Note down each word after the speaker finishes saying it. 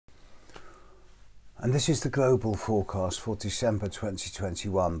And this is the global forecast for December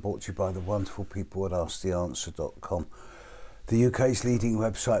 2021, brought to you by the wonderful people at AskTheAnswer.com, the UK's leading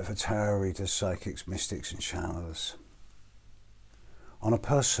website for tarot readers, psychics, mystics and channelers. On a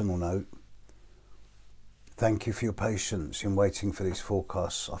personal note, thank you for your patience in waiting for these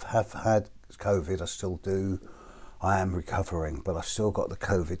forecasts. I have had COVID, I still do. I am recovering, but I've still got the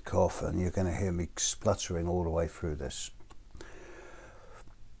COVID cough, and you're going to hear me spluttering all the way through this.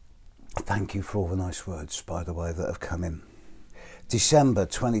 Thank you for all the nice words, by the way, that have come in. December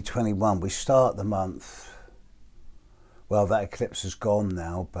 2021, we start the month. Well, that eclipse is gone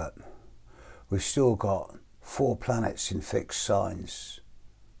now, but we've still got 4 planets in fixed signs.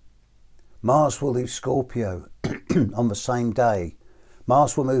 Mars will leave Scorpio on the same day.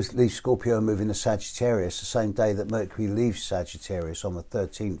 Mars will leave Scorpio and move into Sagittarius the same day that Mercury leaves Sagittarius, on the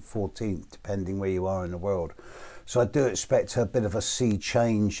 13th, 14th, depending where you are in the world. So I do expect a bit of a sea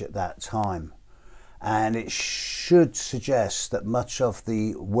change at that time. And it should suggest that much of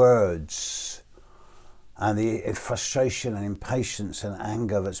the words and the frustration and impatience and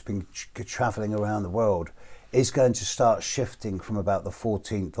anger that's been travelling around the world is going to start shifting from about the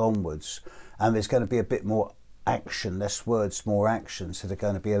 14th onwards. And there's going to be a bit more action, less words, more action, so they're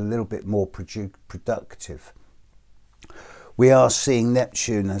going to be a little bit more productive. We are seeing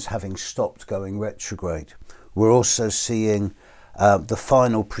Neptune as having stopped going retrograde. We're also seeing the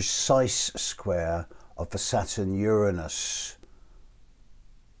final precise square of the Saturn-Uranus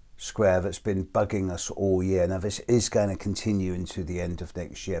square that's been bugging us all year. Now this is going to continue into the end of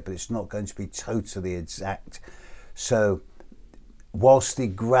next year, but it's not going to be totally exact. So whilst the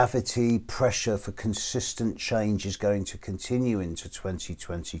gravity pressure for consistent change is going to continue into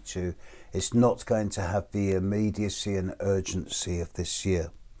 2022, it's not going to have the immediacy and urgency of this year.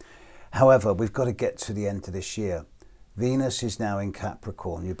 However, we've got to get to the end of this year. Venus is now in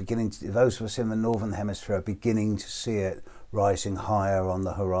Capricorn. You're beginning to, those of us in the Northern Hemisphere are beginning to see it rising higher on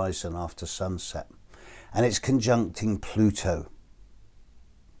the horizon after sunset. And it's conjuncting Pluto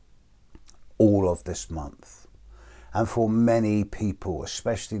all of this month. And for many people,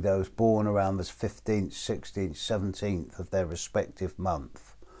 especially those born around the 15th, 16th, 17th of their respective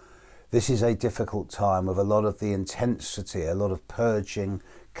month, this is a difficult time with a lot of the intensity, a lot of purging,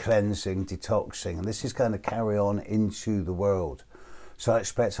 cleansing, detoxing, and this is going to carry on into the world. So I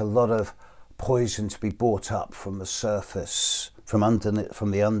expect a lot of poison to be brought up from the surface, from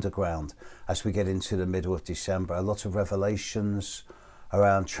the underground, as we get into the middle of December. A lot of revelations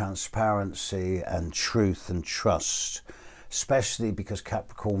around transparency and truth and trust, especially because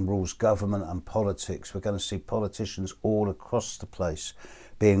Capricorn rules government and politics. We're going to see politicians all across the place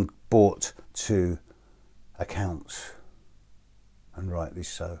being brought to account, and rightly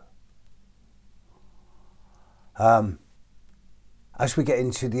so. As we get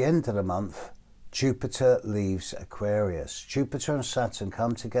into the end of the month, Jupiter leaves Aquarius. Jupiter and Saturn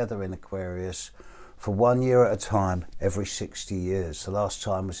come together in Aquarius for 1 year at a time every 60 years. The last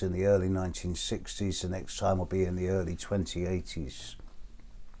time was in the early 1960s. The next time will be in the early 2080s.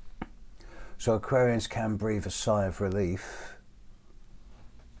 So Aquarians can breathe a sigh of relief,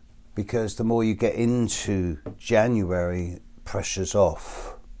 because the more you get into January, pressure's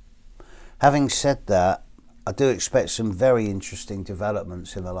off. Having said that, I do expect some very interesting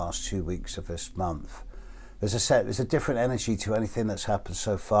developments in the last 2 weeks of this month. There's a different energy to anything that's happened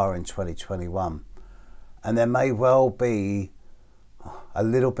so far in 2021. And there may well be a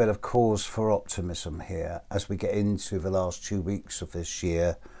little bit of cause for optimism here as we get into the last 2 weeks of this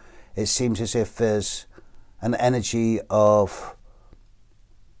year. It seems as if there's an energy of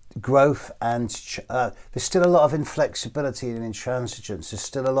growth, and there's still a lot of inflexibility and intransigence. There's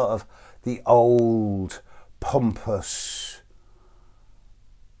still a lot of the old, pompous,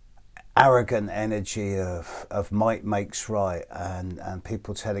 arrogant energy of might makes right, and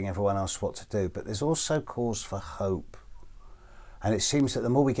people telling everyone else what to do. But there's also cause for hope. And it seems that the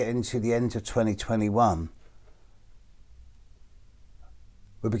more we get into the end of 2021,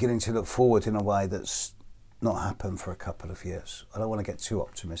 we're beginning to look forward in a way that's not happened for a couple of years. I don't want to get too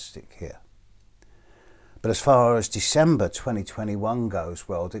optimistic here. But as far as December 2021 goes,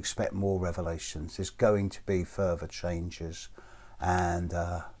 well, I'd expect more revelations. There's going to be further changes. And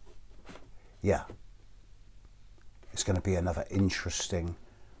yeah, it's going to be another interesting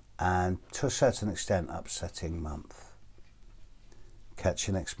and to a certain extent upsetting month. Catch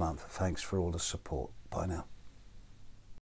you next month. Thanks for all the support. Bye now.